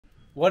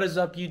What is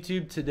up,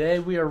 YouTube? Today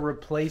we are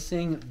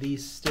replacing the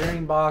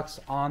steering box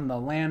on the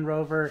Land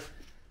Rover.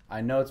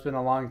 I know it's been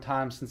a long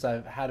time since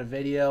I've had a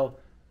video,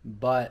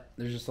 but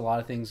there's just a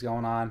lot of things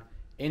going on.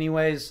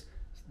 Anyways,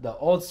 the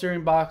old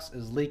steering box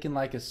is leaking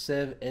like a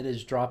sieve. It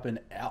is dropping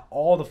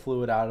all the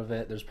fluid out of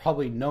it. There's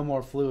probably no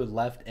more fluid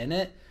left in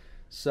it.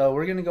 So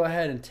we're going to go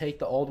ahead and take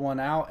the old one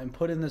out and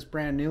put in this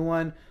brand new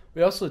one.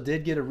 We also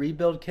did get a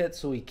rebuild kit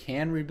so we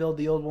can rebuild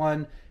the old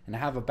one and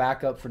have a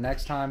backup for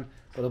next time.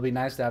 But it'll be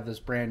nice to have this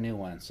brand new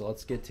one. So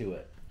let's get to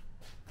it.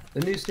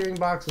 The new steering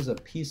box is a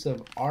piece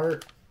of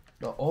art.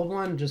 The old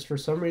one just for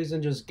some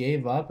reason just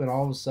gave up and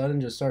all of a sudden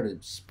just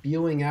started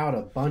spewing out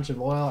a bunch of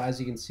oil, as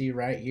you can see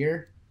right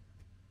here.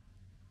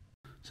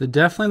 So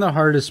definitely the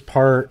hardest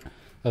part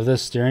of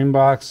this steering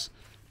box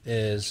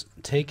is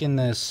taking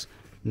this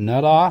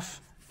nut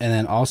off and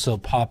then also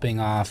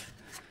popping off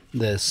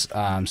this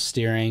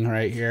steering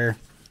right here.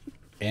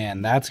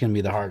 And that's going to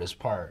be the hardest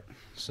part.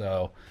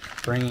 So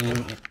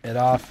bringing it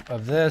off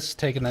of this,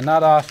 taking the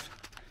nut off,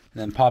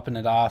 and then popping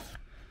it off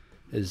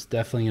is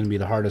definitely going to be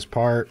the hardest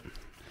part.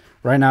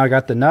 Right now I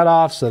got the nut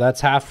off, so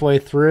that's halfway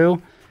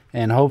through,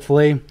 and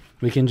hopefully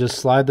we can just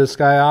slide this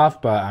guy off,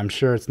 but I'm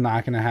sure it's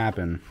not going to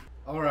happen.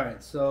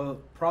 Alright,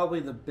 so probably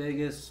the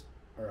biggest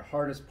or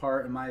hardest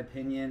part in my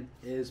opinion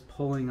is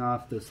pulling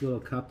off this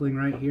little coupling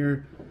right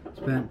here.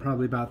 Spent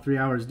probably about 3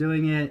 hours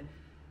doing it.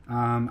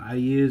 I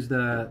used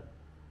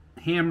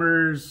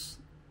hammers,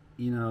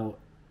 you know,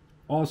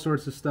 all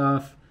sorts of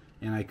stuff,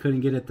 and I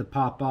couldn't get it to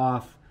pop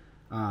off.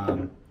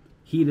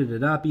 Heated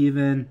it up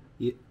even,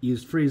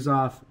 used freeze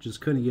off, just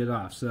couldn't get it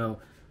off. So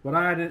what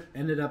I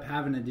ended up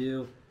having to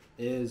do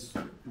is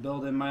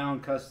build in my own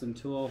custom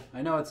tool.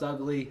 I know it's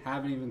ugly,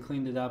 haven't even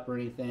cleaned it up or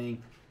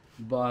anything,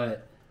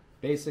 but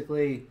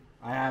basically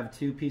I have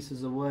two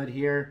pieces of wood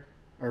here,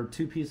 or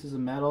two pieces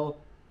of metal,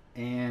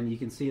 and you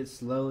can see it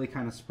slowly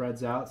kind of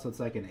spreads out, so it's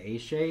like an A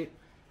shape,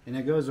 and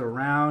it goes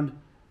around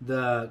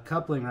the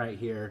coupling right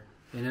here.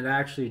 And it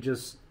actually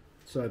just,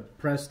 so I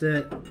pressed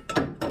it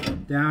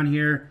down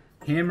here,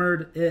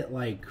 hammered it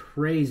like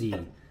crazy.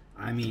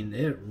 I mean,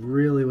 it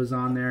really was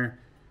on there,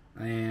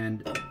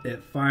 and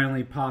it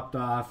finally popped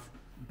off.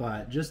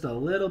 But just a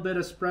little bit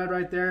of spread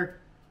right there,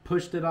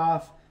 pushed it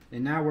off,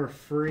 and now we're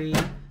free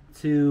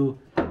to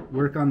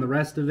work on the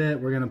rest of it.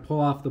 We're gonna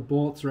pull off the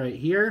bolts right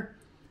here,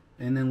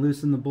 and then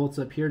loosen the bolts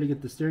up here to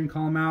get the steering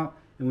column out,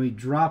 and we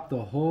drop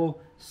the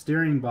whole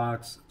steering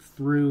box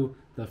through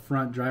the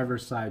front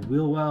driver's side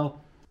wheel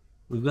well.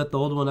 We've got the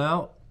old one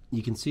out.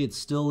 You can see it's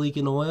still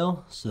leaking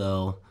oil,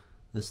 so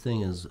this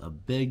thing is a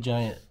big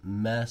giant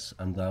mess.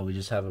 I'm glad we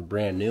just have a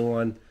brand new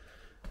one.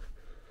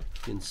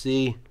 You can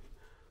see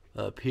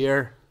up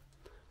here,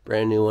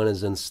 brand new one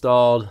is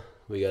installed.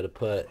 We got to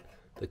put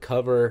the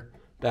cover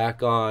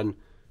back on,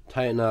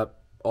 tighten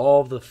up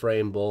all of the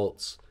frame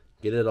bolts,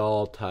 get it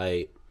all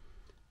tight,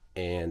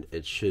 and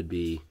it should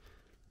be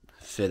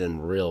fitting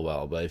real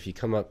well. But if you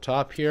come up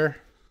top here,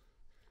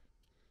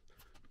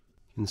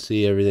 you can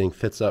see everything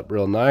fits up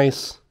real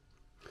nice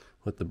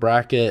with the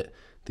bracket.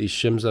 These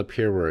shims up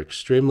here were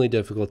extremely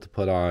difficult to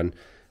put on.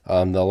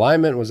 The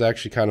alignment was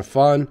actually kind of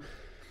fun.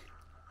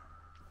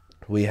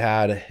 We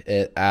had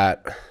it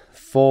at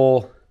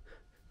full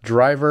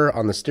driver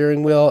on the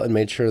steering wheel and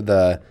made sure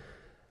the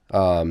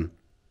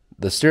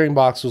steering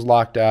box was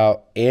locked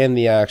out and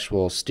the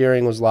actual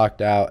steering was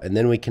locked out, and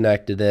then we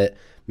connected it,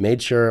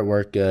 made sure it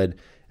worked good,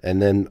 and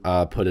then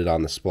put it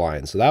on the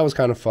spline. So that was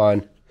kind of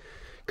fun.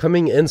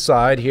 Coming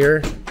inside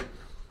here,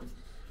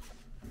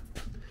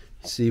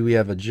 see we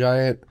have a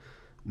giant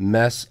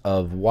mess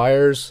of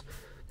wires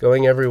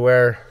going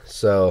everywhere,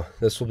 so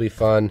this will be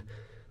fun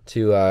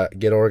to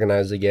get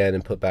organized again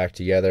and put back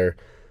together.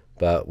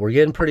 But we're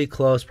getting pretty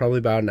close, probably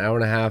about an hour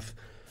and a half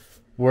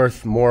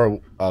worth more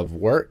of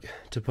work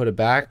to put it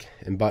back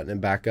and button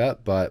it back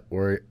up, but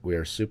we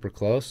are super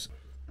close.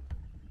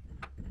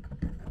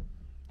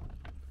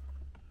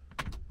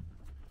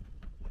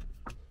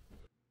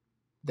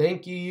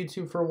 Thank you,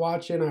 YouTube, for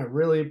watching. I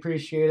really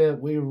appreciate it.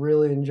 We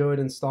really enjoyed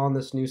installing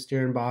this new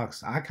steering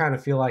box. I kind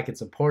of feel like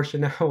it's a Porsche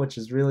now, which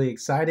is really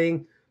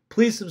exciting.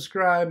 Please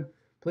subscribe.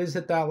 Please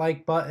hit that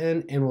like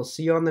button, and we'll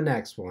see you on the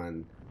next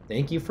one.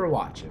 Thank you for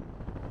watching.